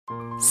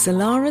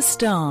Salarah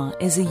Starre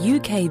is a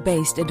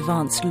UK-based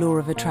advanced law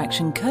of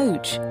attraction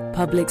coach,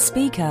 public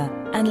speaker,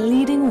 and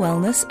leading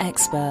wellness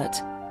expert.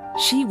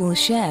 She will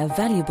share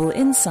valuable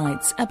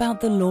insights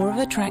about the law of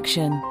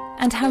attraction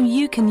and how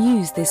you can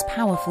use this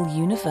powerful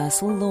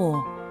universal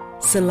law.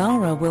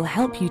 Salarah will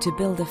help you to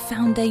build a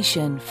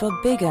foundation for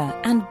bigger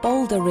and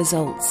bolder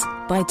results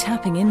by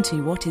tapping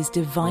into what is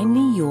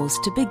divinely yours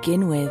to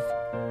begin with.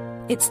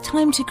 It's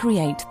time to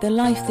create the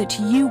life that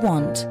you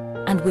want,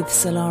 and with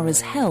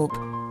Salarah's help,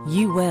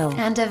 you will.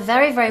 And a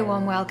very, very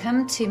warm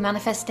welcome to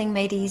Manifesting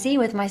Made Easy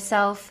with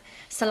myself,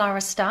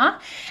 Salarah Starre.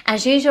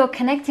 As usual,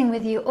 connecting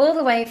with you all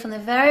the way from the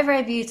very,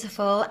 very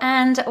beautiful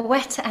and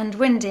wet and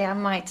windy, I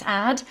might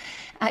add,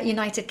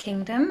 United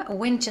Kingdom,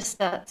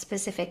 Winchester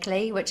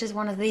specifically, which is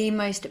one of the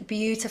most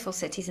beautiful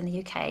cities in the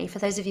UK. For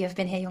those of you who have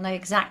been here, you'll know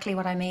exactly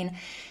what I mean.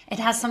 It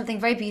has something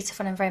very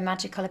beautiful and very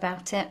magical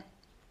about it.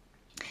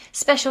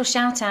 Special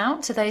shout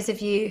out to those of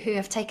you who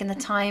have taken the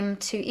time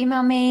to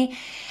email me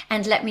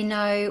and let me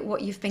know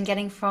what you've been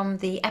getting from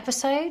the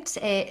episodes.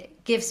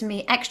 It gives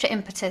me extra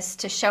impetus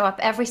to show up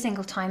every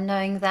single time,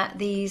 knowing that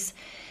these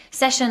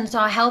sessions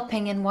are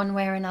helping in one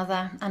way or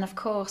another. And of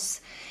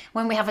course,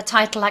 when we have a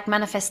title like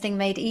Manifesting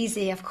Made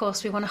Easy, of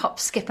course, we want to hop,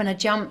 skip and a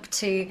jump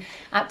to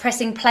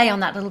pressing play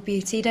on that little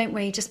beauty, don't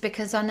we? Just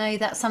because I know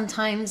that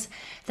sometimes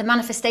the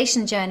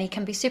manifestation journey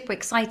can be super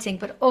exciting,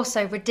 but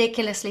also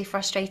ridiculously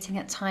frustrating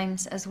at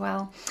times as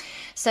well.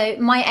 So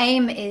my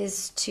aim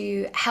is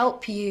to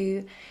help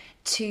you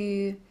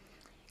to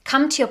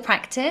come to your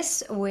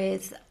practice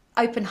with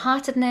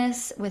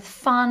open-heartedness, with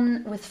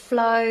fun, with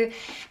flow,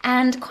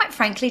 and quite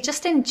frankly,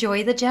 just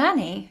enjoy the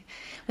journey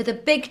with a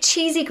big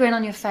cheesy grin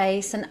on your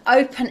face, an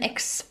open,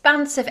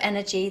 expansive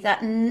energy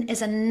that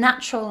is a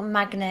natural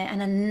magnet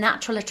and a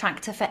natural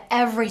attractor for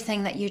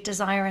everything that you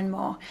desire and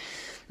more.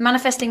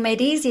 Manifesting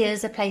Made Easy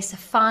is a place of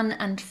fun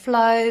and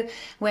flow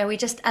where we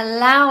just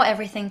allow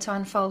everything to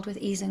unfold with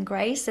ease and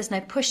grace. There's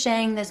no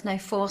pushing, there's no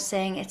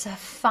forcing. It's a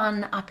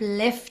fun,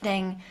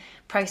 uplifting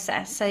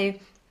process. So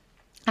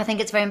I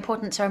think it's very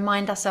important to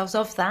remind ourselves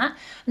of that.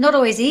 Not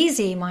always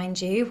easy, mind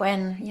you,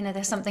 when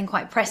there's something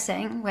quite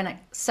pressing.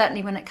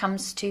 Certainly when it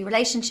comes to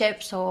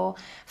relationships or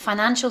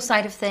financial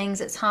side of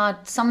things, it's hard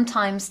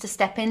sometimes to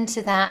step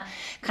into that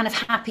kind of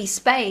happy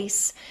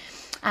space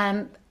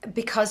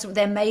because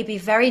there may be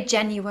very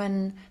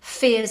genuine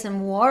fears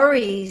and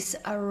worries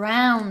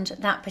around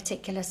that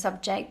particular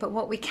subject. But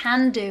what we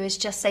can do is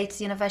just say to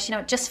the universe,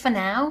 just for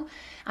now,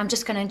 I'm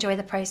just going to enjoy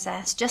the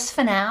process. Just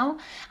for now,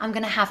 I'm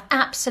going to have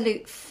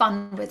absolute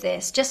fun with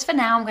this. Just for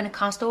now, I'm going to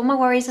cast all my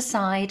worries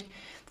aside,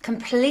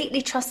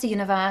 completely trust the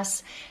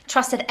universe,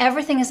 trust that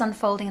everything is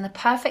unfolding in the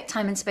perfect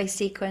time and space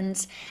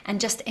sequence, and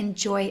just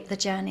enjoy the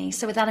journey.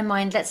 So with that in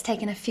mind, let's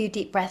take in a few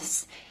deep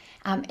breaths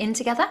in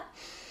together.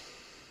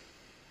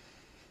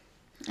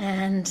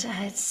 And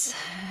it's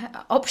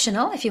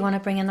optional if you want to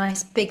bring a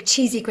nice big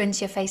cheesy grin to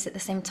your face at the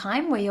same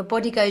time. Where your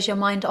body goes, your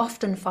mind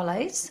often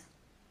follows.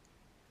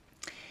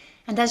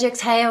 And as you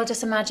exhale,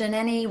 just imagine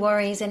any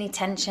worries, any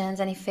tensions,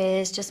 any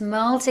fears just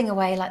melting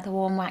away like the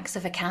warm wax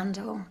of a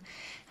candle.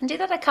 And do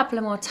that a couple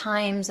of more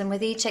times. And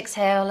with each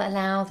exhale,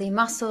 allow the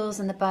muscles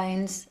and the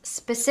bones,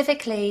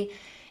 specifically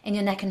in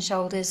your neck and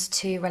shoulders,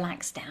 to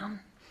relax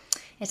down.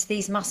 It's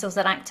these muscles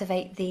that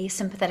activate the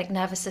sympathetic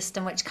nervous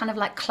system, which kind of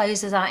like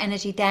closes our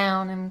energy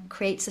down and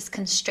creates this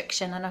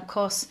constriction. And of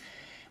course,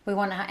 we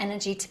want our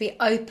energy to be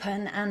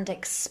open and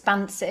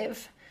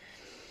expansive.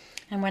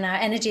 And when our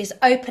energy is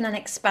open and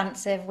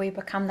expansive, we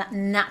become that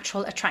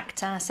natural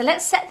attractor. So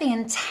let's set the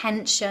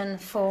intention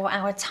for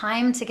our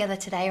time together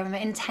today. Remember,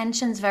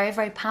 intention's very,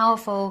 very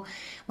powerful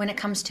when it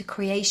comes to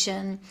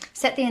creation.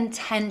 Set the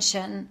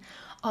intention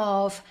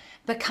of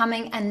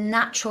becoming a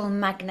natural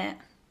magnet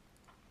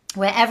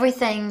where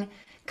everything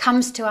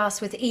comes to us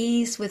with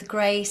ease, with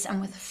grace, and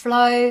with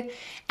flow,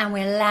 and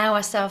we allow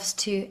ourselves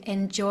to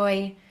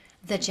enjoy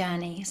the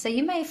journey. So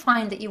you may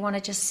find that you want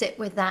to just sit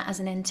with that as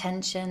an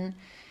intention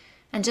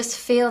and just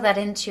feel that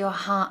into your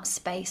heart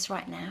space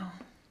right now.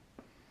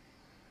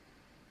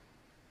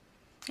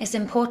 It's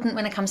important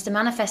when it comes to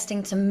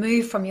manifesting to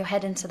move from your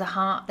head into the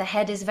heart. The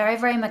head is very,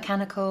 very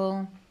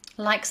mechanical,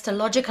 likes to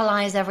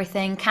logicalize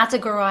everything,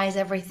 categorize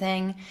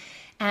everything,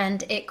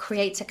 and it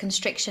creates a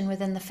constriction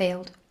within the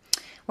field.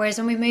 Whereas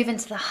when we move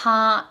into the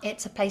heart,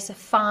 it's a place of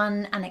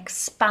fun and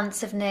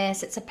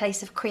expansiveness. It's a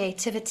place of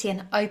creativity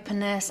and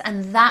openness.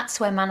 And that's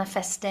where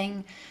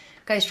manifesting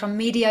goes from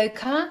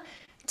mediocre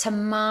to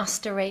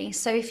mastery.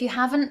 So if you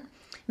haven't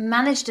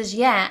managed as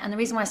yet, and the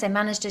reason why I say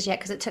managed as yet,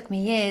 because it took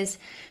me years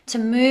to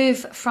move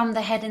from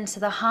the head into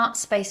the heart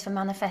space for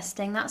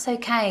manifesting, that's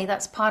okay.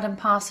 That's part and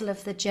parcel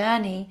of the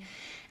journey.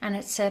 And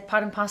it's a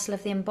part and parcel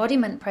of the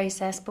embodiment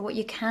process. But what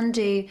you can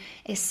do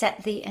is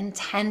set the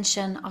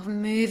intention of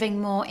moving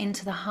more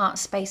into the heart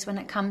space when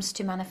it comes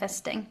to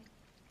manifesting.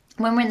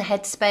 When we're in the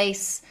head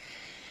space,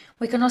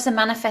 we can also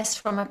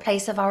manifest from a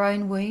place of our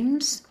own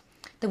wounds,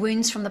 the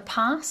wounds from the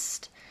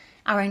past,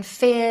 our own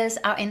fears,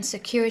 our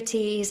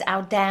insecurities,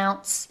 our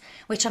doubts,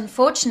 which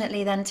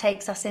unfortunately then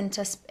takes us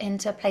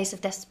into a place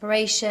of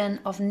desperation,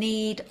 of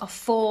need, of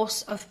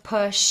force, of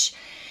push.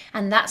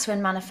 And that's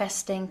when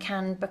manifesting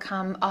can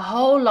become a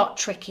whole lot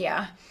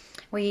trickier.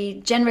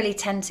 We generally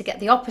tend to get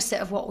the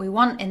opposite of what we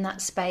want in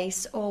that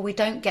space, or we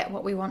don't get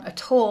what we want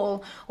at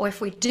all. Or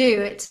if we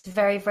do, it's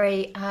very,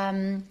 very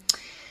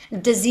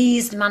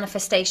diseased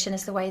manifestation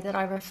is the way that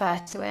I refer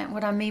to it.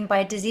 What I mean by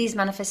a diseased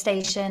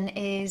manifestation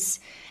is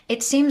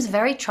it seems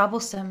very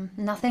troublesome.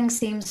 Nothing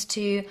seems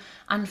to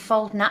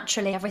unfold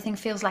naturally. Everything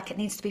feels like it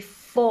needs to be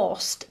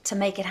forced to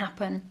make it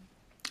happen.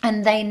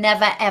 And they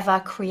never,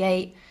 ever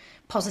create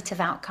positive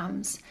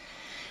outcomes.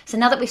 So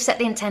now that we've set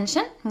the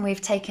intention, and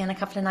we've taken a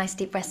couple of nice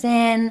deep breaths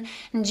in,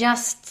 and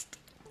just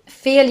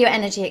feel your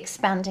energy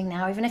expanding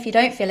now. Even if you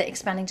don't feel it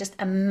expanding, just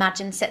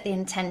imagine, set the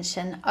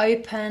intention,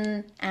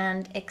 open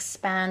and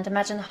expand.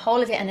 Imagine the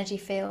whole of your energy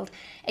field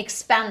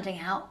expanding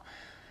out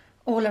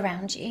all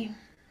around you.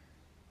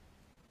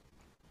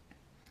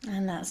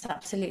 And that's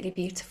absolutely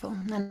beautiful.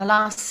 And the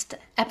last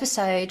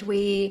episode,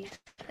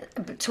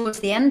 towards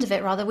the end of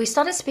it rather, we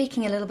started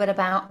speaking a little bit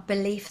about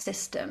belief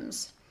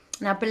systems.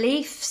 Now,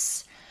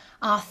 beliefs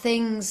are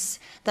things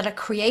that are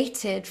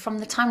created from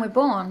the time we're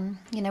born.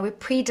 You know, we're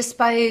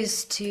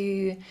predisposed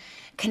to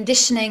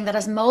conditioning that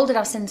has molded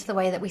us into the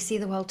way that we see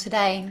the world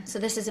today. So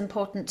this is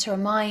important to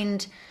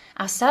remind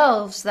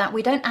ourselves that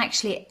we don't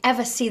actually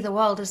ever see the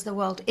world as the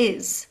world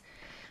is.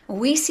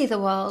 We see the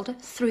world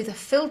through the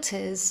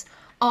filters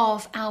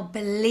of our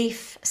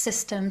belief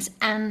systems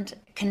and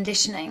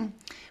conditioning,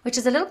 which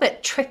is a little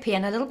bit trippy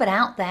and a little bit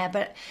out there,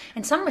 but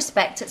in some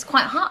respects it's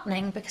quite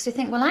heartening, because we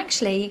think, well,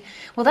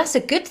 that's a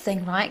good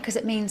thing, right? Because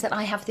it means that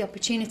I have the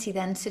opportunity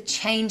then to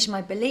change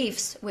my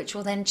beliefs, which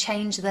will then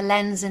change the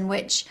lens in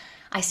which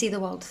I see the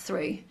world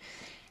through.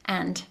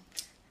 And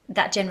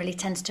that generally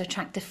tends to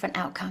attract different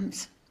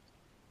outcomes.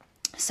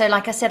 So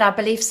like I said, our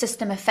belief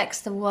system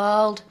affects the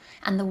world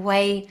and the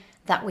way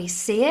that we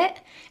see it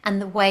and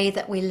the way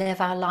that we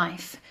live our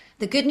life.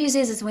 The good news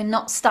is we're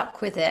not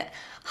stuck with it.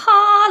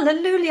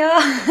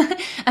 Hallelujah.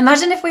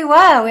 Imagine if we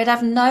were, we'd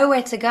have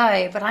nowhere to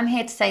go. But I'm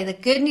here to say the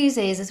good news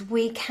is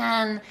we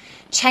can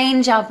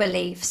change our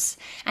beliefs,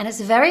 and it's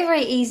very,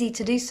 very easy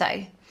to do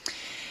so.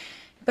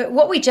 But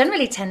what we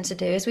generally tend to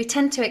do is we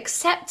tend to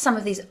accept some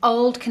of these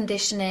old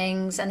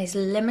conditionings and these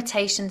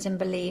limitations in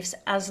beliefs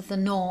as the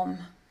norm.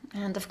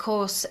 And of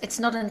course, it's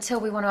not until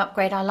we want to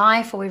upgrade our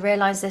life or we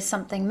realize there's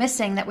something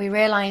missing that we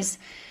realize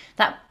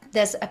that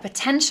there's a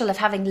potential of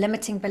having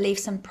limiting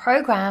beliefs and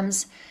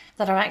programs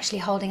that are actually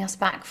holding us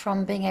back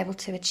from being able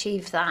to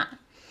achieve that.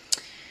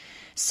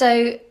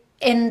 So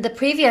in the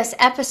previous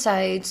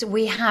episodes,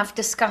 we have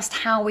discussed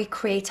how we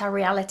create our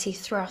reality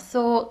through our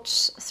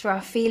thoughts, through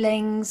our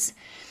feelings.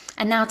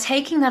 And now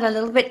taking that a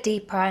little bit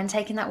deeper and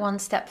taking that one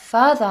step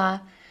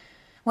further,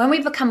 when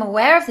we become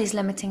aware of these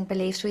limiting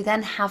beliefs, we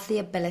then have the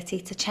ability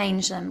to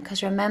change them.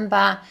 Because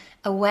remember,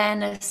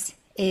 awareness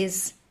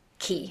is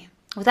key.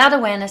 Without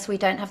awareness, we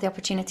don't have the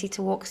opportunity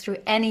to walk through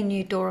any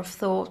new door of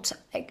thought.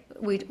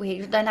 We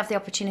don't have the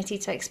opportunity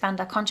to expand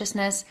our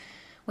consciousness.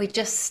 We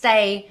just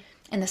stay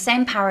in the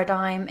same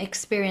paradigm,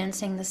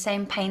 experiencing the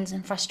same pains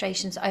and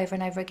frustrations over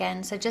and over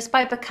again. So just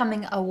by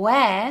becoming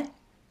aware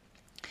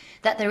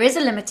that there is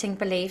a limiting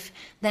belief,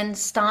 then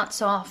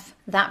starts off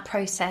that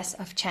process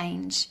of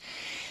change.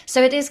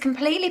 So it is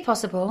completely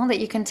possible that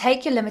you can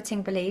take your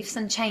limiting beliefs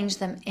and change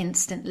them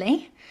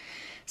instantly.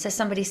 So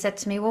somebody said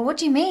to me, well, what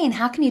do you mean?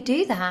 How can you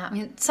do that? I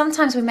mean,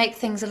 sometimes we make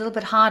things a little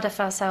bit harder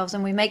for ourselves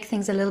and we make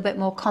things a little bit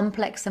more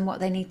complex than what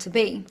they need to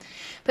be.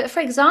 But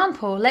for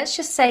example, let's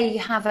just say you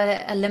have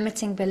a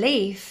limiting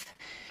belief.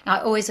 I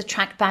always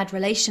attract bad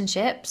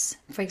relationships,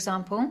 for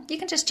example. You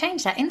can just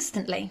change that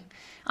instantly.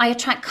 I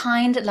attract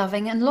kind,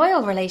 loving, and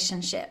loyal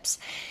relationships.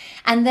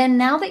 And then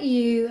now that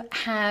you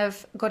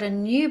have got a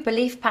new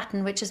belief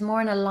pattern, which is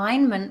more in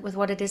alignment with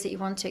what it is that you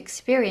want to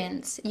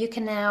experience, you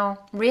can now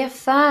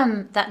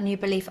reaffirm that new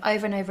belief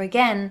over and over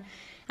again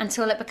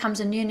until it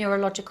becomes a new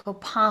neurological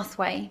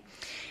pathway.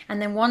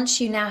 And then once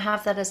you now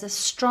have that as a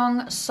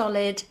strong,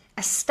 solid,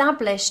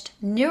 established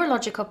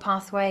neurological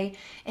pathway,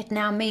 it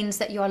now means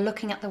that you are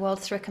looking at the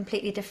world through a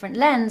completely different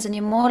lens, and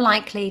you're more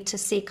likely to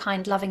see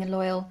kind, loving, and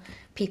loyal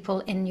people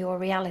in your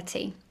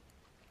reality.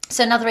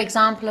 So another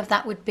example of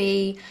that would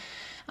be,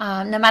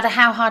 no matter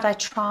how hard I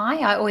try,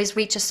 I always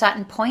reach a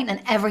certain point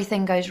and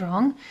everything goes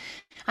wrong.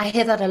 I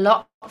hear that a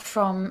lot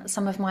from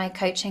some of my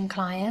coaching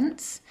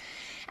clients.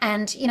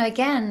 And, you know,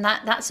 again,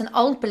 that's an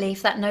old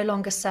belief that no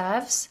longer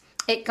serves.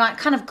 It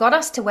kind of got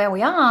us to where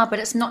we are, but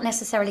it's not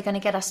necessarily going to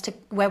get us to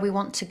where we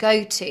want to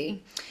go to.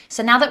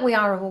 So now that we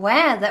are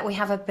aware that we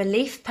have a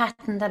belief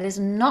pattern that is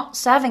not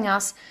serving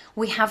us,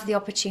 we have the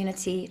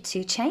opportunity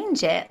to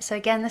change it. So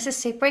again, this is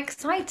super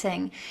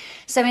exciting.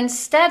 So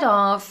instead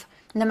of,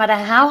 no matter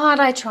how hard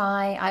I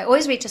try, I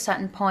always reach a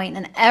certain point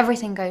and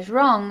everything goes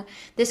wrong,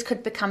 this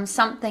could become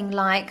something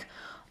like,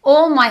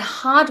 all my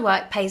hard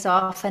work pays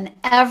off and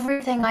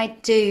everything I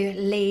do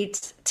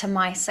leads to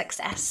my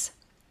success.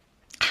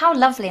 How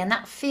lovely, and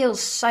that feels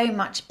so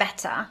much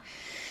better.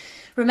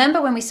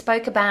 Remember when we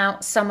spoke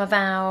about some of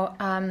our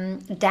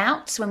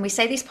doubts, when we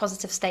say these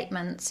positive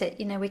statements,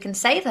 we can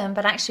say them,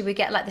 but actually we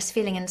get like this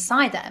feeling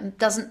inside that it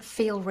doesn't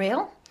feel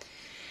real.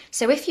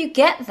 So if you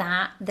get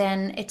that,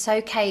 then it's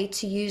okay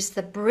to use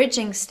the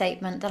bridging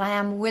statement that I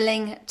am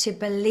willing to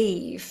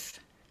believe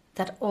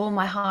that all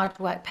my hard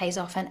work pays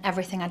off and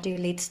everything I do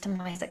leads to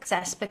my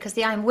success. Because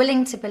the I'm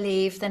willing to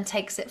believe then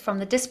takes it from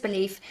the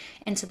disbelief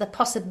into the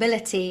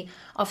possibility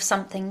of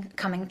something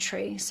coming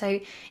true. So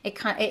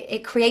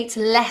it creates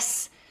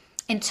less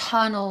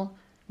internal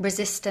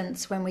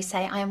resistance when we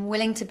say I am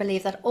willing to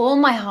believe that all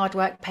my hard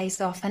work pays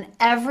off and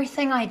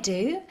everything I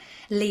do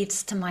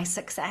leads to my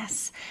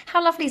success.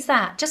 How lovely is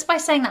that? Just by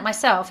saying that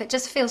myself, it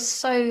just feels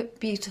so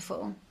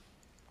beautiful.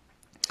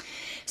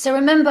 So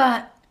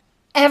remember,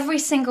 every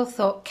single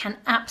thought can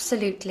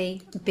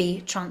absolutely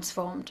be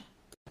transformed,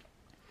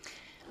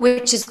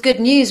 which is good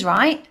news,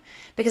 right?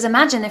 Because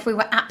imagine if we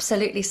were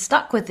absolutely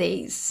stuck with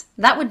these,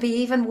 that would be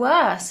even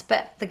worse.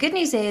 But the good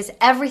news is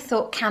every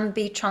thought can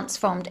be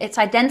transformed. It's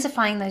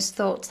identifying those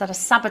thoughts that are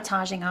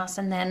sabotaging us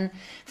and then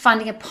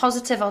finding a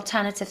positive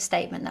alternative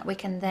statement that we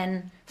can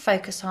then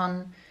focus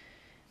on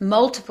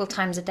multiple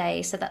times a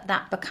day so that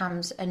that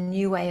becomes a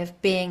new way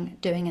of being,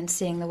 doing and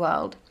seeing the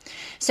world.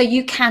 So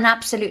you can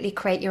absolutely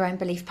create your own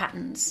belief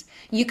patterns.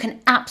 You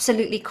can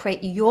absolutely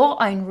create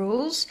your own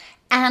rules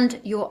and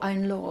your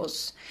own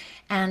laws.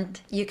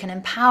 And you can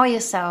empower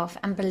yourself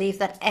and believe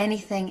that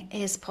anything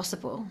is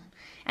possible.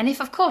 And if,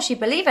 of course, you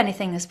believe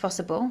anything is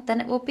possible, then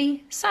it will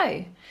be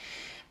so.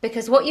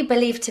 Because what you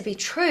believe to be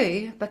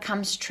true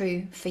becomes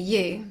true for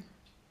you.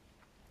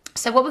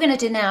 So what we're going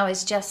to do now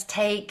is just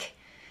take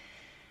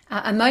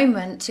a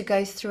moment to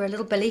go through a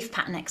little belief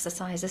pattern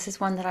exercise. This is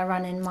one that I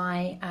run in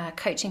my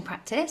coaching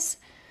practice.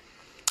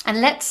 And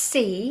let's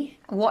see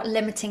what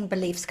limiting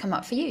beliefs come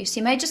up for you. So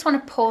you may just want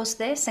to pause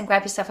this and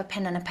grab yourself a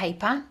pen and a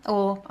paper.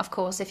 Or, of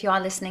course, if you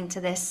are listening to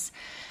this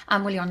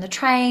while you're on the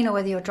train or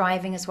whether you're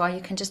driving as well,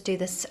 you can just do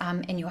this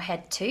in your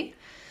head too.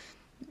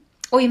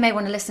 Or you may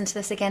want to listen to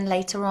this again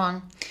later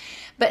on.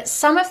 But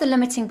some of the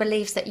limiting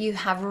beliefs that you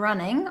have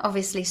running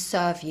obviously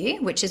serve you,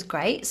 which is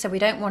great. So we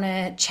don't want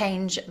to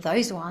change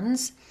those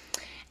ones.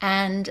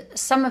 And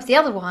some of the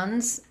other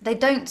ones, they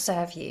don't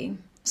serve you.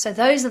 So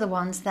those are the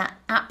ones that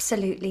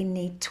absolutely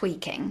need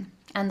tweaking.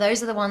 And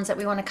those are the ones that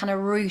we want to kind of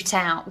root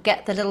out,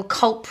 get the little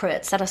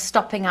culprits that are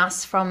stopping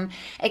us from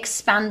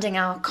expanding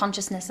our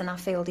consciousness and our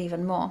field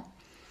even more.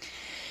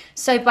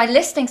 So by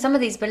listing some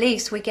of these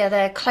beliefs, we get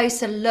a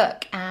closer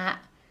look at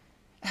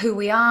who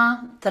we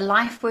are, the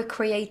life we're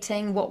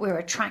creating, what we're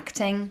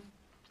attracting.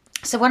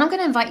 So what I'm going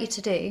to invite you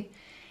to do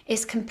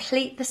is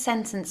complete the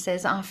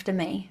sentences after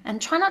me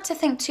and try not to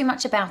think too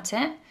much about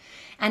it.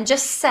 And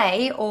just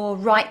say or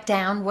write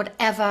down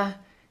whatever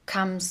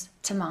comes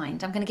to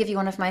mind. I'm going to give you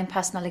one of my own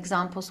personal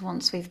examples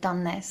once we've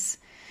done this.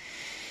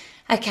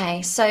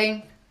 Okay,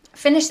 so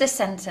finish this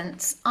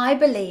sentence. I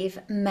believe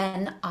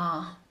men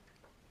are.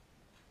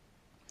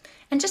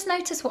 And just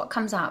notice what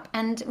comes up.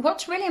 And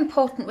what's really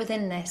important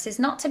within this is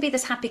not to be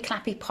this happy,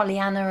 clappy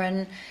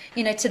Pollyanna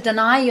and, to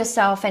deny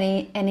yourself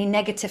any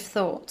negative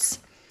thoughts.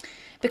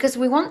 Because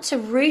we want to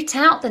root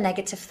out the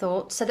negative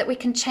thoughts so that we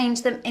can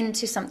change them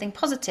into something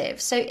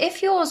positive. So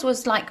if yours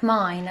was like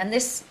mine, and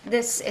this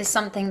is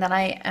something that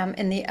I am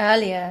in the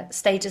earlier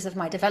stages of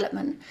my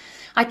development,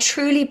 I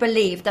truly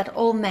believed that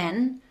all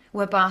men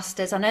were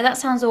bastards. I know that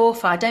sounds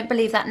awful. I don't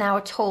believe that now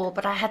at all,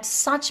 but I had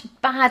such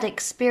bad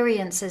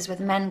experiences with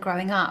men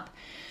growing up,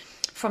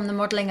 from the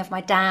modeling of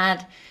my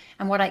dad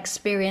and what I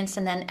experienced,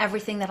 and then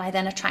everything that I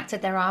then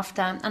attracted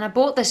thereafter. And I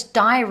bought this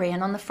diary,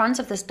 and on the front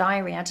of this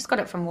diary, I just got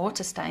it from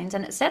Waterstones,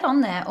 and it said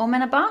on there, all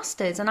men are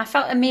bastards, and I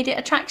felt immediate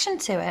attraction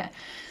to it.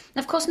 And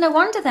of course, no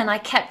wonder then I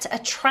kept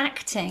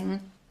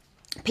attracting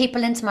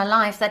people into my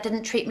life that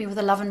didn't treat me with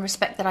the love and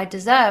respect that I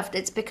deserved.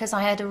 It's because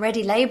I had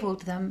already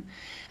labeled them,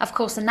 of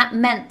course, and that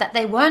meant that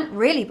they weren't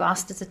really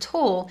bastards at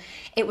all.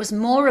 It was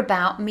more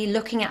about me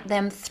looking at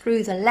them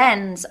through the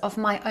lens of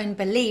my own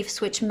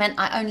beliefs, which meant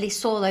I only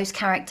saw those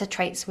character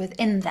traits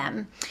within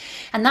them.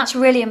 And that's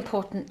really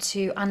important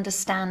to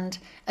understand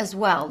as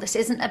well. This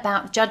isn't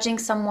about judging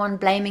someone,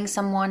 blaming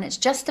someone. It's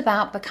just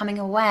about becoming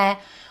aware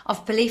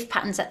of belief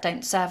patterns that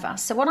don't serve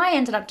us. So what I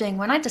ended up doing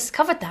when I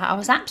discovered that, I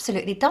was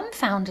absolutely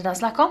dumbfounded. I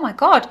was like, oh my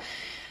God,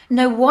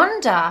 no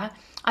wonder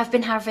I've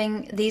been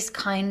having these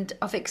kind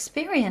of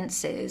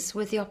experiences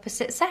with the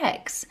opposite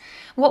sex.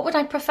 What would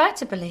I prefer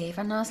to believe?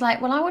 And I was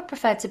like, well, I would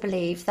prefer to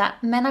believe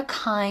that men are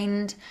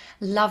kind,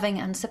 loving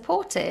and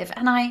supportive.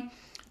 And I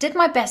did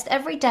my best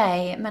every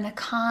day. Men are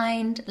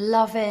kind,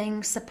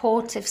 loving,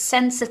 supportive,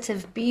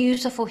 sensitive,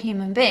 beautiful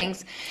human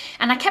beings.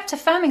 And I kept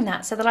affirming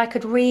that so that I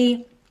could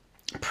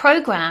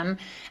reprogram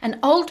an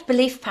old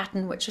belief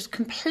pattern which was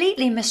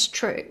completely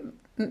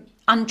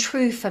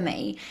untrue for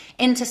me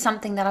into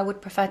something that I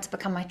would prefer to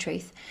become my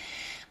truth.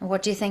 And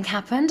what do you think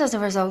happened as a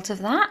result of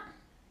that?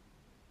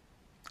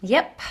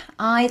 Yep,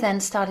 I then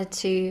started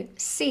to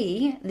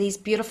see these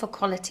beautiful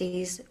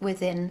qualities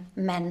within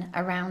men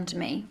around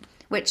me,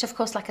 which of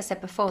course, like I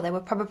said before, they were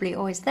probably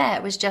always there.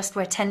 It was just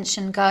where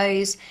tension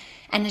goes,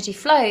 energy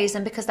flows.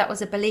 And because that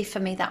was a belief for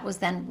me, that was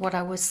then what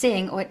I was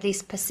seeing, or at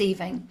least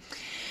perceiving.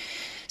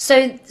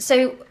 So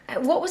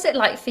what was it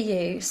like for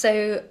you?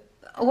 So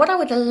what I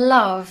would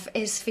love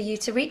is for you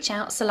to reach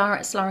out,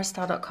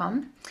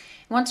 salarah@salarahstarre.com.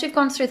 Once we've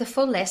gone through the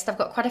full list, I've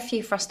got quite a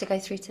few for us to go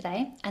through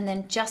today, and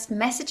then just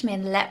message me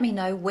and let me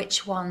know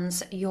which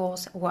ones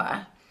yours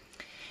were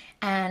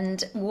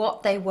and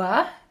what they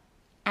were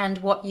and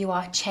what you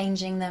are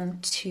changing them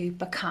to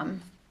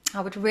become.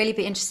 I would really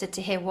be interested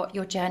to hear what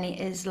your journey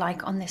is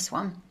like on this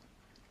one.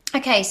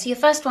 Okay, so your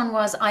first one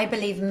was, I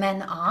believe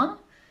men are.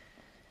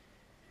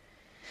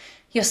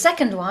 Your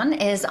second one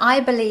is, I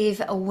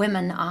believe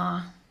women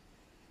are.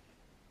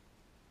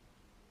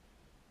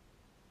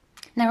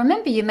 Now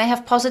remember, you may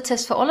have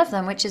positives for all of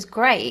them, which is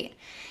great.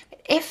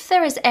 If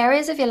there is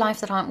areas of your life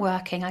that aren't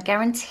working, I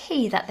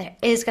guarantee that there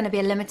is going to be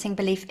a limiting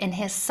belief in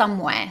here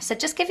somewhere. So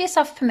just give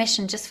yourself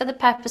permission, just for the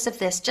purpose of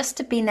this, just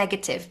to be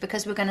negative,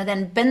 because we're going to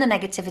then bin the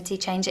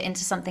negativity, change it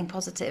into something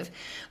positive.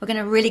 We're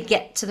going to really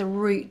get to the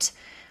root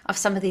of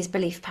some of these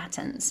belief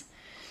patterns.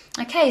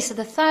 Okay, so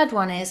the third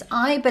one is,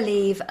 I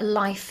believe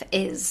life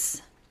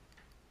is.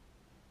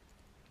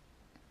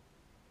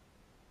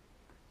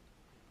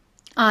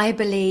 I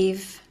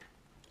believe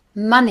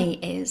money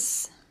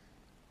is.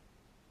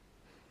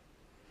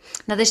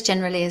 Now this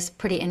generally is a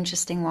pretty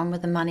interesting one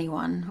with the money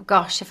one.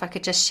 Gosh, if I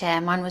could just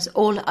share, mine was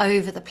all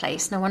over the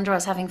place. No wonder I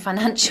was having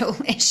financial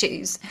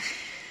issues.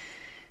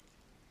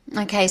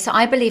 Okay, so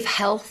I believe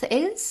health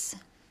is.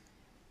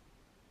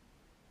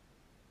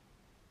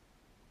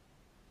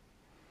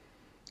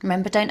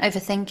 Remember, don't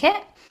overthink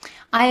it.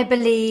 I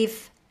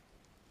believe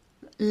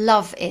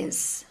love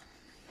is.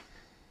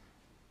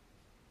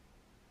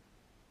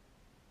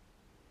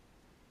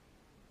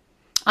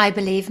 I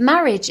believe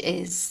marriage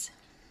is.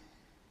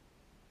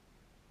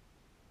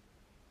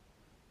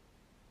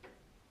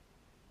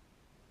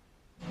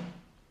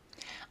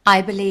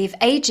 I believe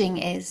aging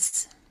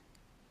is.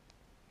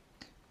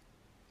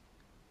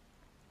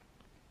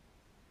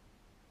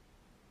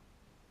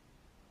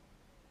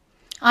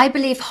 I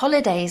believe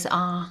holidays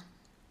are.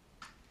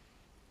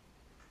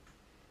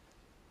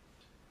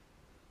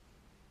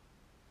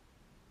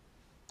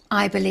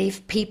 I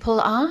believe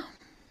people are.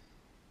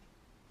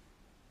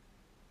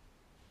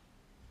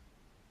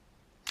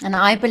 And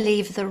I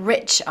believe the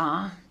rich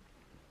are.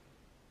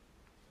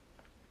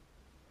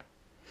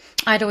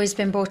 I'd always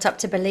been brought up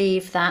to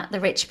believe that the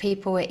rich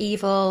people were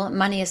evil.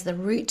 Money is the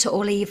root to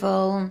all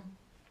evil.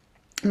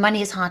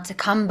 Money is hard to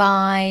come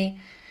by.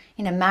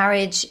 You know,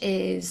 marriage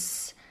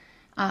is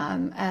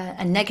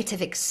a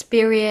negative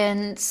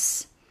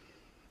experience.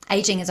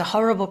 Aging is a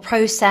horrible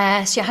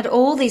process. You had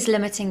all these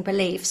limiting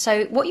beliefs.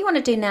 So what you want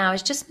to do now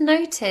is just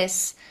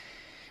notice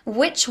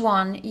which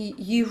one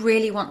you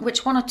really want,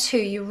 which one or two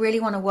you really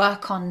want to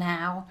work on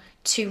now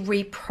to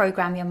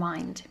reprogram your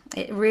mind.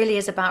 It really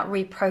is about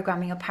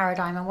reprogramming your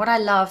paradigm. And what I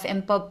love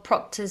in Bob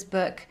Proctor's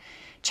book,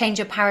 Change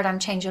Your Paradigm,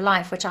 Change Your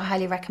Life, which I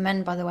highly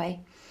recommend, by the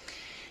way,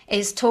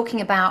 is talking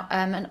about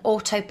an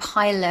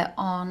autopilot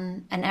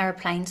on an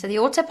airplane. So the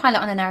autopilot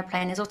on an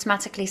airplane is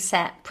automatically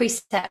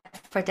preset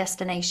for a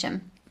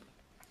destination,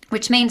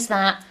 which means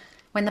that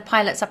when the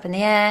pilot's up in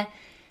the air,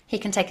 he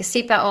can take his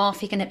seatbelt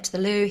off, he can nip to the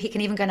loo, he can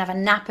even go and have a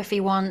nap if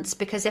he wants,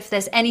 because if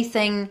there's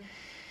anything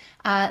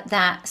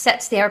that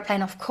sets the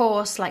airplane off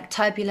course, like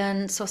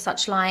turbulence or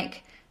such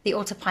like, the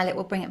autopilot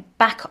will bring it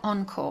back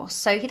on course.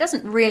 So he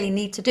doesn't really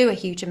need to do a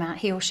huge amount.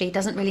 He or she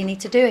doesn't really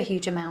need to do a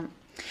huge amount.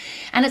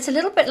 And it's a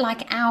little bit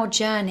like our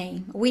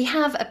journey. We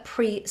have a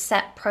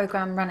preset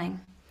program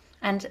running.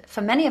 And for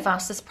many of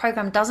us, this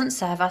program doesn't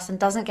serve us and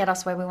doesn't get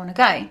us where we want to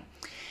go.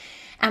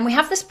 And we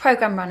have this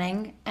program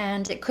running,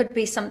 and it could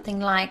be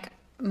something like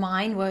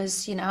mine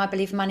was, I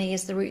believe money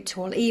is the root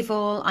to all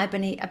evil. I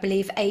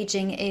believe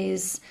aging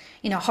is,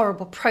 a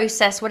horrible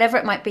process, whatever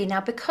it might be. Now,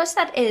 because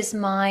that is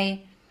my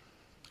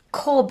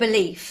core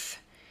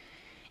belief,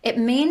 it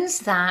means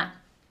that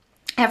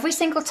every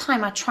single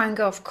time I try and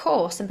go off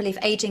course and believe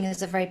aging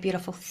is a very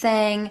beautiful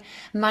thing,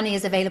 money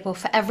is available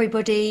for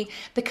everybody,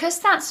 because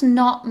that's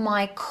not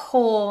my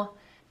core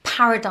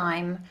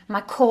paradigm,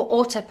 my core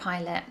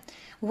autopilot.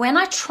 When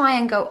I try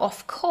and go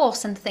off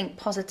course and think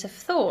positive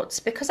thoughts,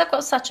 because I've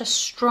got such a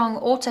strong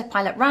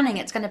autopilot running,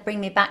 it's going to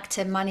bring me back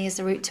to money is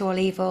the root to all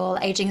evil,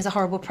 aging is a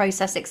horrible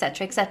process,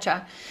 etc.,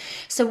 etc.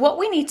 So what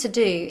we need to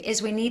do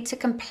is we need to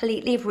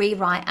completely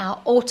rewrite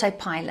our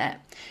autopilot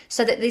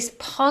so that these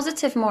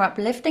positive, more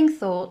uplifting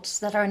thoughts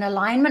that are in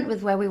alignment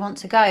with where we want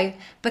to go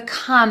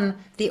become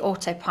the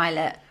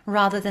autopilot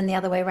rather than the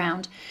other way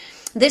around.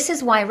 This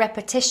is why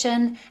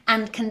repetition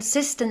and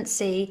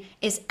consistency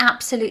is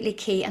absolutely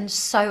key and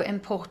so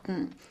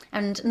important.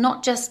 And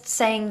not just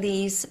saying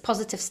these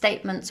positive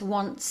statements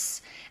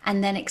once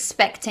and then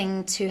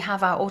expecting to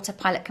have our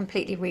autopilot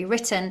completely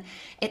rewritten.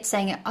 It's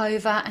saying it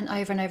over and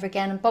over and over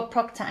again. And Bob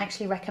Proctor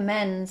actually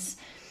recommends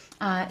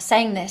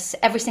saying this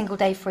every single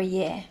day for a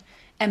year,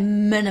 a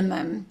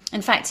minimum.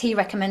 In fact, he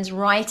recommends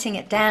writing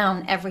it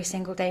down every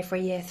single day for a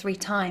year 3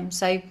 times.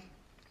 So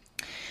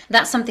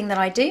That's something that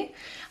I do.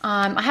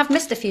 I have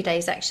missed a few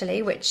days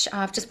actually, which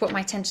I've just brought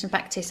my attention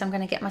back to, so I'm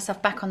going to get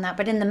myself back on that.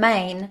 But in the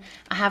main,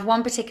 I have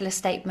one particular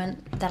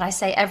statement that I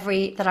say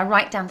that I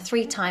write down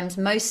 3 times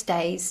most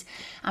days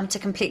to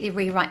completely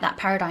rewrite that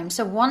paradigm.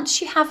 So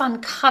once you have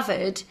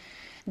uncovered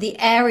the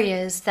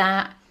areas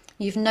that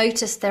you've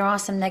noticed there are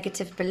some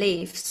negative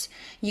beliefs,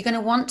 you're going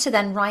to want to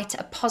then write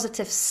a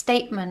positive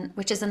statement,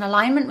 which is in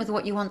alignment with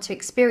what you want to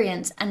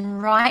experience,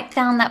 and write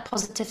down that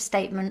positive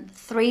statement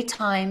 3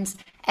 times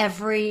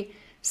every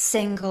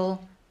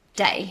single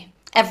day.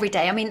 Every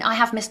day. I mean, I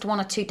have missed 1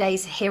 or 2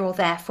 days here or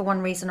there for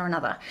one reason or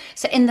another.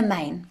 So in the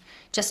main,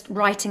 just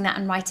writing that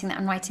and writing that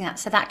and writing that,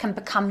 so that can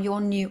become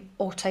your new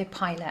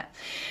autopilot.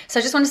 So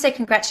I just want to say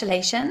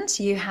congratulations.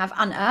 You have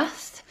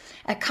unearthed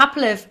a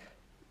couple of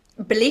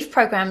belief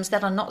programs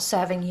that are not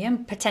serving you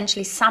and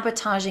potentially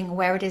sabotaging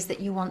where it is that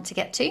you want to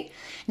get to.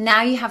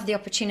 Now you have the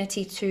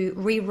opportunity to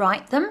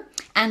rewrite them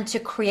and to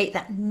create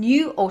that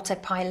new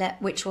autopilot,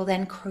 which will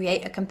then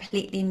create a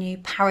completely new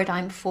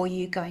paradigm for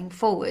you going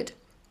forward.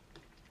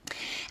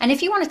 And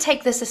if you want to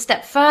take this a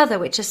step further,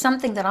 which is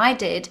something that I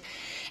did,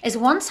 is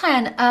once I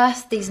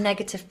unearthed these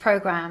negative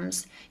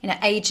programs,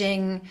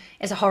 aging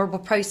is a horrible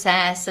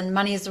process and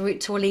money is the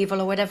root to all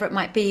evil, or whatever it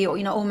might be, or,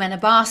 all men are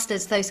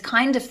bastards, those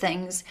kind of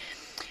things.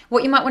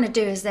 What you might want to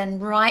do is then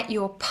write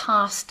your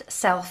past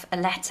self a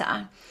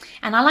letter.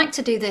 And I like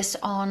to do this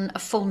on a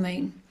full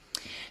moon.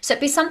 So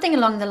it'd be something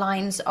along the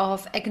lines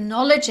of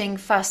acknowledging,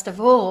 first of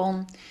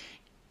all,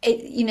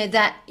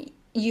 that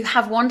you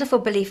have wonderful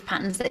belief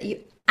patterns that you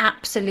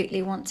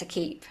absolutely want to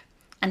keep.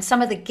 And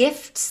some of the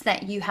gifts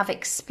that you have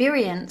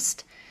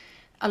experienced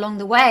along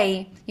the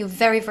way, you're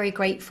very, very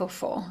grateful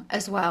for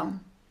as well.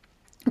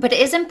 But it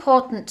is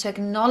important to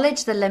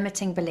acknowledge the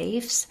limiting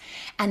beliefs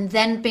and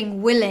then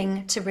being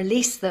willing to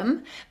release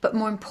them. But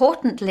more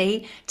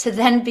importantly, to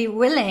then be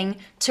willing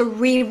to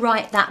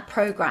rewrite that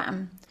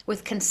program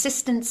with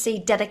consistency,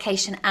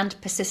 dedication, and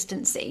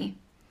persistency.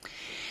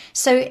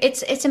 So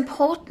it's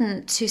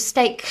important to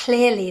state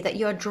clearly that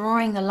you're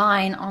drawing the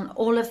line on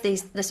all of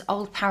this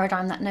old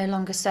paradigm that no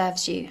longer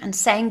serves you, and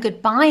saying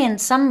goodbye in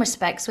some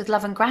respects with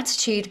love and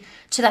gratitude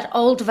to that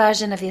old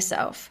version of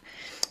yourself.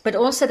 But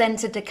also then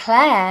to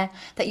declare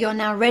that you're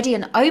now ready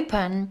and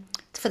open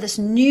for this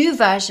new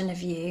version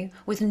of you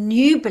with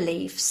new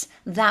beliefs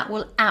that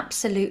will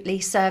absolutely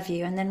serve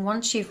you. And then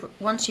once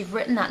you've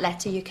written that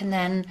letter, you can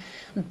then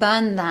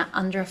burn that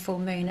under a full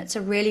moon. It's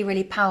a really,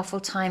 really powerful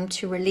time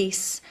to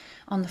release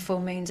on the full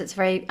moons. It's a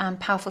very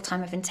powerful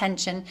time of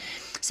intention.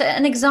 So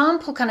an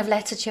example kind of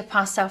letter to your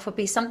past self would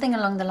be something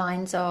along the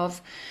lines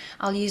of,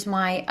 I'll use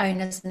my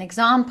own as an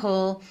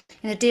example,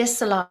 Dear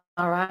Salarah,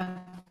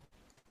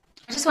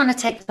 I just want to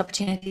take this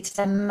opportunity to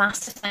say a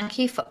massive thank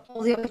you for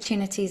all the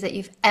opportunities that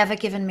you've ever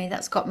given me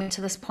that's got me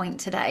to this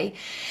point today.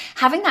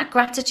 Having that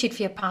gratitude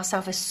for your past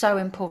self is so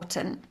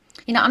important.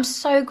 I'm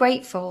so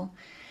grateful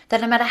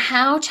that no matter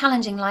how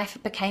challenging life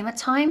became at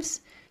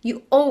times,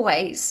 you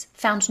always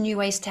found new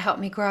ways to help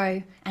me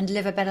grow and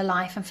live a better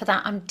life. And for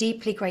that, I'm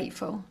deeply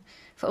grateful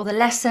for all the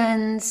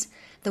lessons,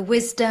 the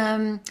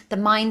wisdom, the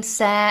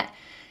mindset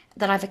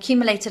that I've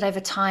accumulated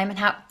over time, and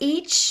how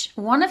each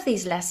one of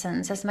these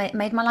lessons has made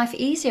my life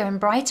easier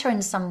and brighter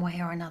in some way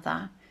or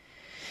another.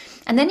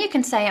 And then you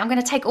can say, I'm going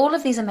to take all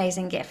of these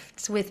amazing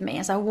gifts with me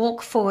as I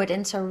walk forward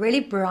into a really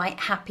bright,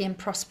 happy and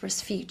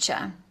prosperous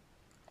future.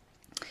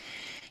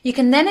 You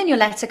can then in your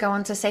letter go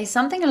on to say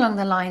something along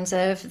the lines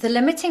of, the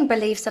limiting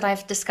beliefs that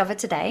I've discovered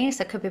today,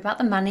 so it could be about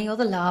the money or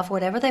the love,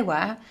 whatever they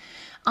were,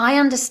 I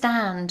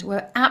understand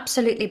were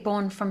absolutely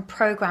born from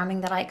programming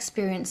that I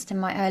experienced in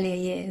my earlier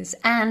years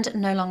and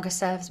no longer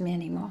serves me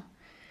anymore.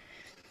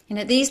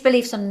 These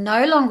beliefs are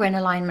no longer in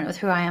alignment with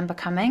who I am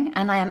becoming,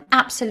 and I am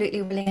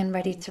absolutely willing and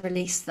ready to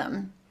release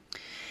them.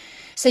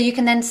 So you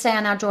can then say,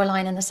 I now draw a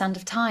line in the sand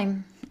of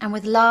time, and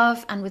with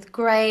love and with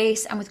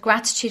grace and with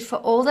gratitude for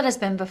all that has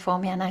been before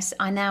me, and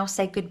I now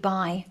say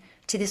goodbye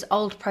to these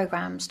old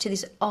programs, to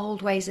these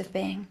old ways of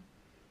being.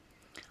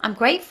 I'm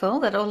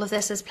grateful that all of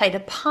this has played a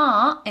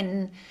part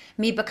in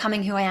me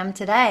becoming who I am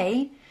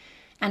today.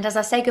 And as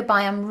I say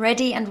goodbye, I'm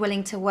ready and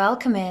willing to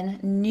welcome in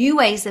new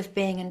ways of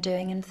being and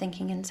doing and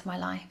thinking into my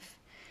life.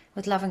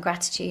 With love and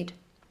gratitude,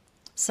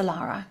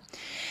 Salarah.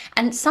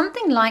 And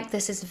something like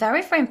this is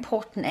very, very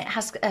important. It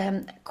has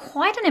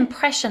quite an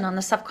impression on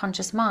the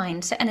subconscious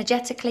mind. So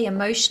energetically,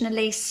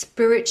 emotionally,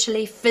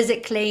 spiritually,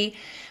 physically,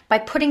 by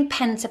putting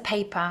pen to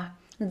paper,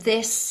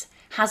 this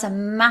has a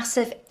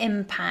massive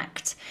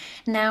impact.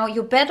 Now,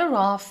 you're better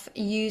off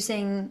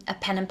using a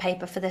pen and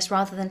paper for this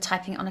rather than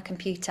typing it on a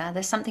computer.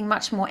 There's something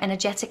much more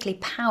energetically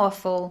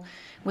powerful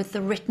with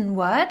the written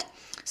word.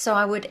 So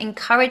I would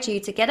encourage you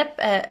to get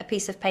a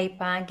piece of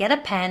paper, get a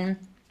pen,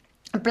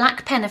 a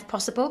black pen if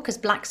possible, because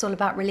black's all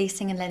about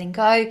releasing and letting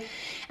go.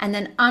 And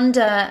then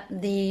under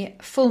the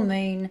full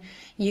moon,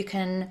 you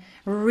can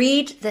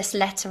read this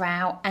letter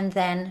out and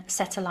then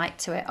set a light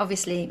to it.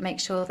 Obviously, make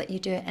sure that you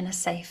do it in a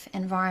safe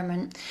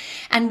environment.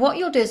 And what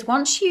you'll do is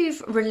once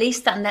you've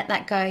released that and let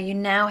that go, you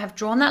now have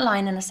drawn that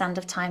line in the sand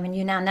of time, and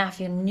you now have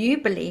your new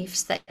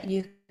beliefs that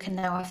you can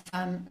now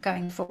affirm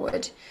going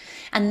forward.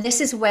 And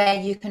this is where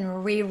you can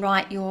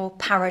rewrite your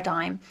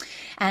paradigm,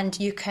 and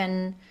you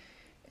can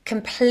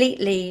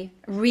completely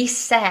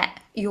reset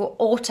your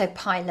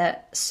autopilot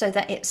so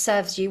that it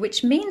serves you,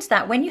 which means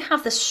that when you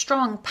have the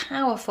strong,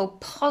 powerful,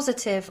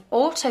 positive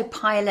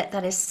autopilot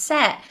that is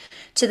set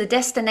to the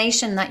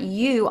destination that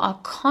you are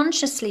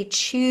consciously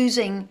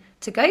choosing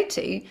to go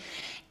to,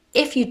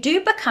 if you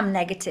do become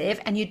negative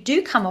and you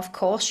do come off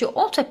course, your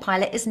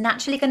autopilot is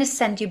naturally going to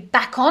send you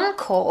back on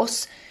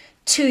course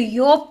to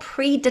your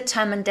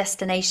predetermined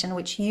destination,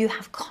 which you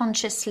have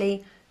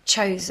consciously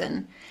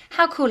chosen.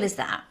 How cool is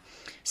that?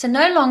 So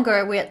no longer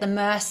are we at the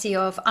mercy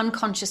of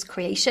unconscious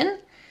creation.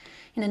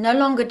 No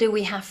longer do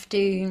we have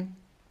to,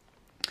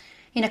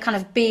 kind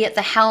of be at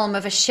the helm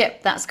of a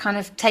ship that's kind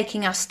of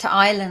taking us to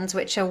islands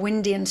which are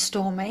windy and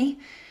stormy.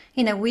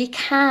 We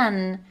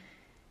can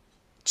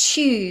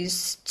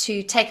choose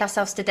to take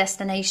ourselves to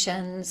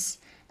destinations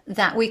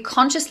that we're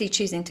consciously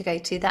choosing to go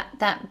to,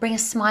 that bring a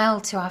smile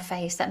to our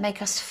face, that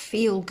make us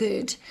feel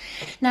good.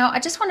 Now, I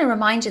just want to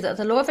remind you that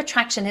the law of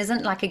attraction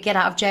isn't like a get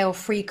out of jail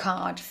free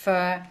card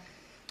for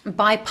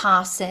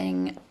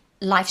bypassing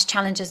life's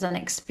challenges and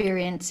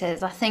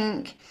experiences. I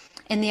think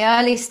in the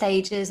early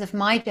stages of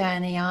my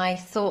journey, I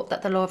thought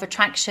that the law of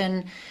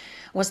attraction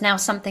was now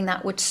something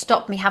that would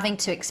stop me having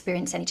to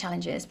experience any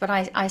challenges. But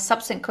I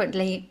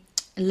subsequently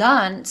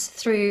learned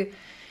through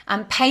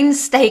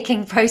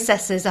painstaking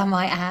processes, I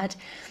might add,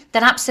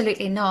 that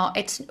absolutely not.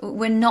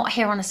 We're not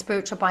here on a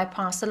spiritual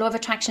bypass. The law of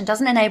attraction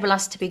doesn't enable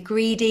us to be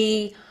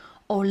greedy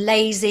or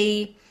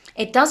lazy.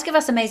 It does give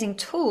us amazing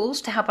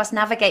tools to help us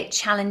navigate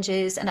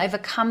challenges and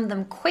overcome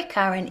them quicker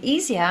and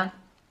easier,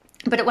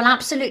 but it will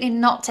absolutely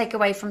not take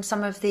away from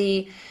some of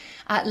the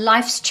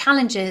life's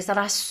challenges that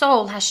our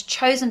soul has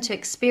chosen to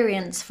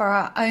experience for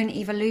our own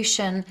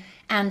evolution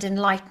and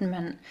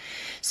enlightenment.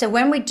 So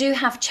when we do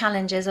have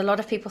challenges, a lot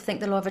of people think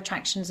the law of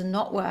attraction is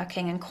not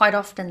working, and quite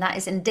often that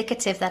is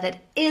indicative that it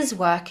is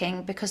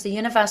working, because the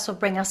universe will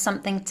bring us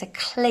something to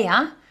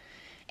clear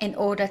in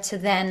order to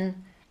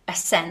then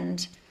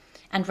ascend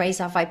and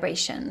raise our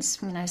vibrations.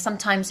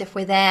 Sometimes if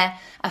we're there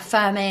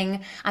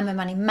affirming, I'm a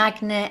money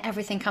magnet,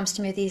 everything comes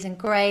to me with ease and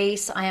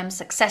grace, I am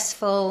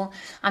successful,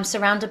 I'm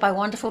surrounded by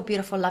wonderful,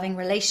 beautiful, loving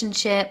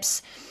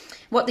relationships,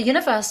 what the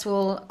universe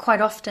will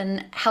quite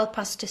often help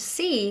us to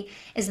see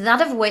is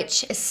that of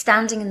which is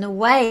standing in the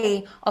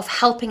way of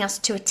helping us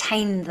to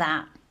attain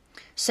that.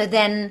 So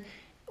then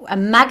a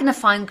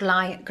magnifying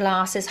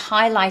glass is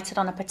highlighted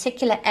on a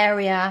particular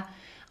area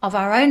of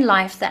our own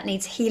life that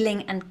needs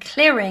healing and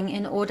clearing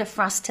in order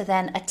for us to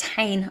then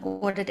attain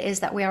what it is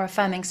that we are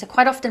affirming. So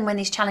quite often when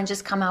these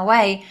challenges come our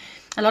way,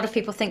 a lot of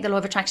people think the law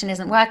of attraction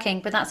isn't working,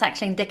 but that's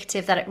actually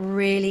indicative that it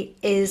really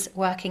is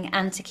working,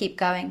 and to keep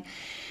going,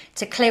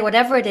 to clear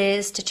whatever it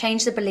is, to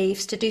change the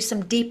beliefs, to do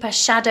some deeper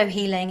shadow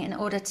healing in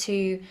order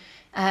to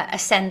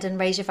ascend and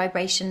raise your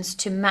vibrations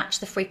to match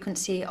the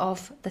frequency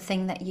of the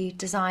thing that you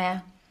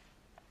desire.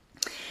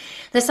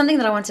 There's something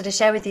that I wanted to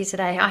share with you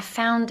today. I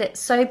found it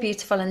so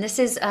beautiful, and this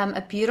is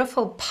a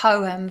beautiful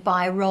poem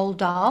by Roald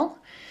Dahl.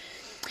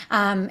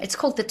 It's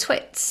called The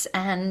Twits,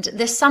 and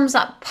this sums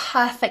up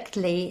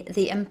perfectly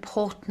the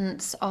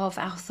importance of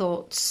our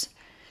thoughts.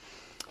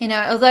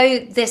 Although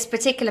this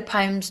particular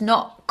poem's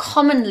not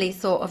commonly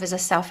thought of as a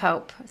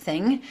self-help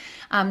thing,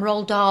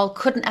 Roald Dahl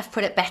couldn't have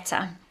put it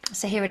better.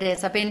 So here it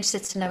is. I'd be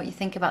interested to know what you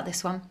think about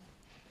this one.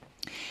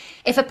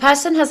 If a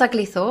person has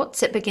ugly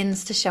thoughts, it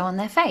begins to show on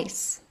their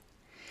face.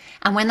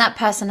 And when that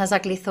person has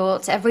ugly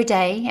thoughts every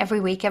day, every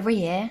week, every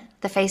year,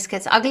 the face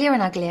gets uglier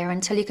and uglier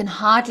until you can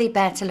hardly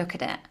bear to look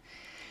at it.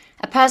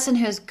 A person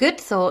who has good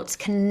thoughts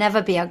can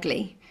never be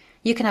ugly.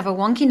 You can have a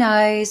wonky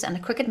nose and a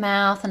crooked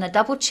mouth and a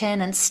double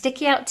chin and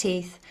sticky out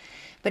teeth.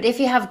 But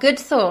if you have good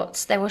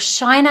thoughts, they will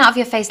shine out of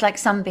your face like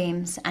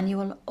sunbeams, and you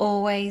will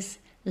always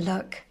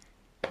look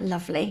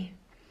lovely.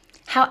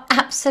 How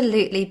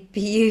absolutely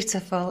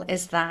beautiful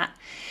is that?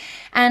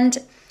 And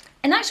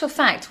in actual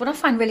fact, what I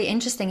find really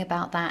interesting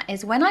about that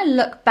is when I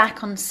look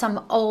back on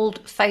some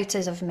old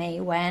photos of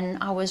me when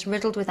I was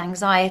riddled with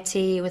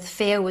anxiety, with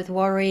fear, with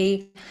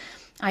worry,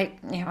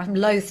 I'm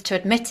loath to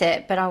admit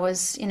it, but I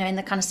was, in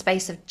the kind of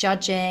space of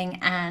judging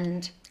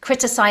and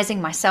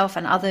criticizing myself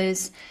and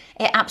others.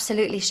 It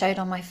absolutely showed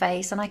on my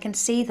face, and I can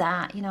see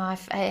that.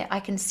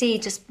 I can see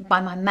just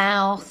by my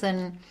mouth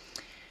and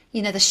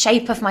The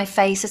shape of my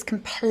face has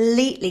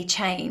completely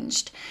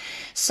changed.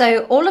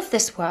 So all of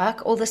this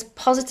work, all this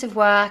positive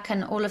work,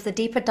 and all of the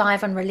deeper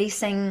dive on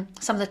releasing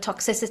some of the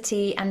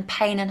toxicity and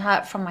pain and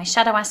hurt from my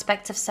shadow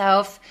aspect of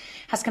self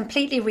has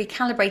completely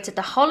recalibrated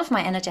the whole of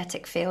my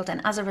energetic field.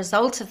 And as a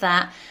result of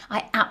that,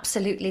 I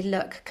absolutely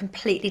look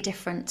completely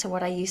different to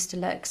what I used to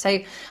look. So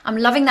I'm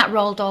loving that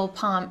Roald Dahl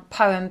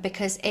poem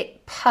because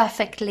it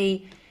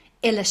perfectly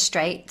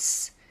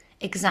illustrates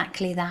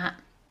exactly that.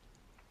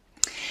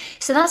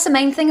 So that's the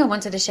main thing I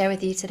wanted to share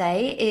with you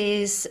today,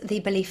 is the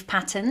belief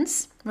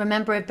patterns.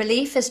 Remember, a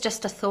belief is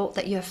just a thought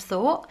that you have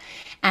thought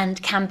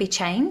and can be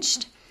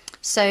changed.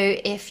 So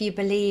if you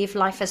believe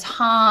life is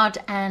hard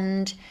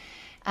and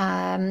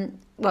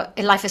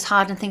life is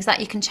hard and things like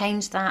that, you can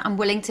change that. I'm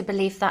willing to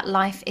believe that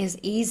life is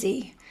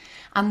easy.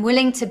 I'm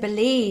willing to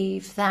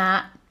believe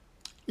that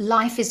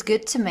life is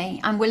good to me.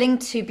 I'm willing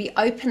to be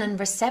open and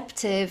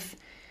receptive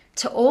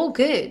to all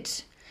good.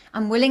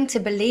 I'm willing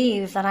to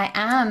believe that I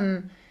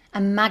am a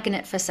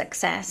magnet for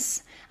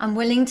success. I'm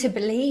willing to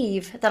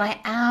believe that I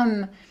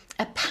am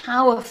a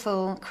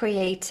powerful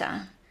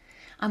creator.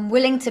 I'm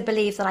willing to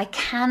believe that I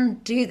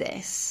can do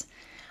this.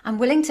 I'm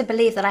willing to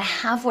believe that I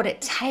have what it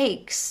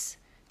takes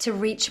to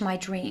reach my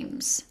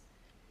dreams.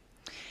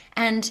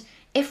 And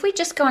if we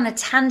just go on a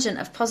tangent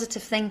of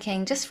positive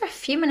thinking just for a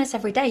few minutes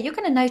every day, you're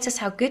going to notice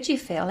how good you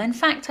feel. In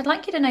fact, I'd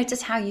like you to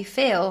notice how you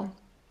feel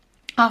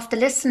after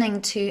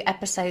listening to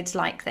episodes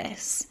like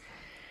this.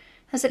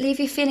 Does it leave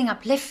you feeling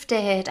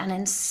uplifted and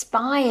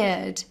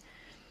inspired?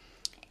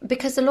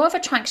 Because the law of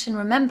attraction,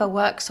 remember,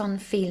 works on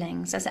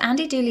feelings. As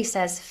Andy Dooley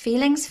says,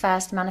 feelings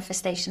first,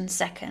 manifestation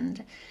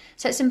second.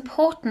 So it's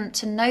important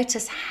to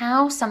notice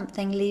how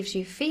something leaves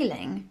you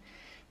feeling,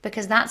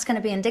 because that's going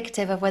to be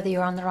indicative of whether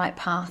you're on the right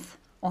path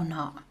or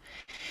not.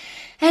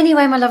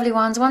 Anyway, my lovely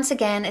ones, once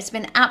again, it's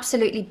been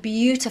absolutely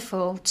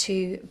beautiful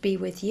to be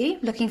with you.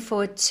 Looking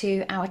forward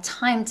to our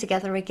time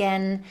together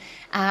again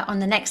on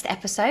the next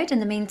episode. In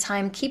the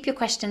meantime, keep your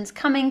questions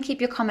coming, keep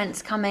your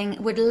comments coming.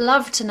 Would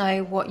love to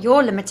know what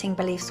your limiting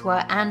beliefs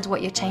were and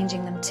what you're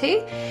changing them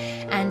to.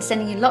 And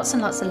sending you lots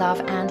and lots of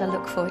love, and I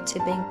look forward to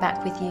being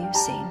back with you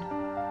soon.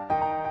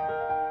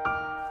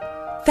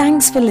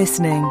 Thanks for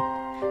listening.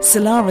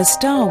 Salarah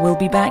Starre will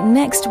be back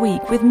next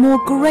week with more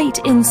great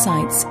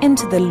insights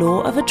into the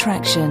law of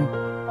attraction.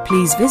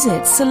 Please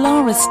visit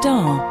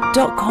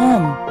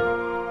salarahstarre.com.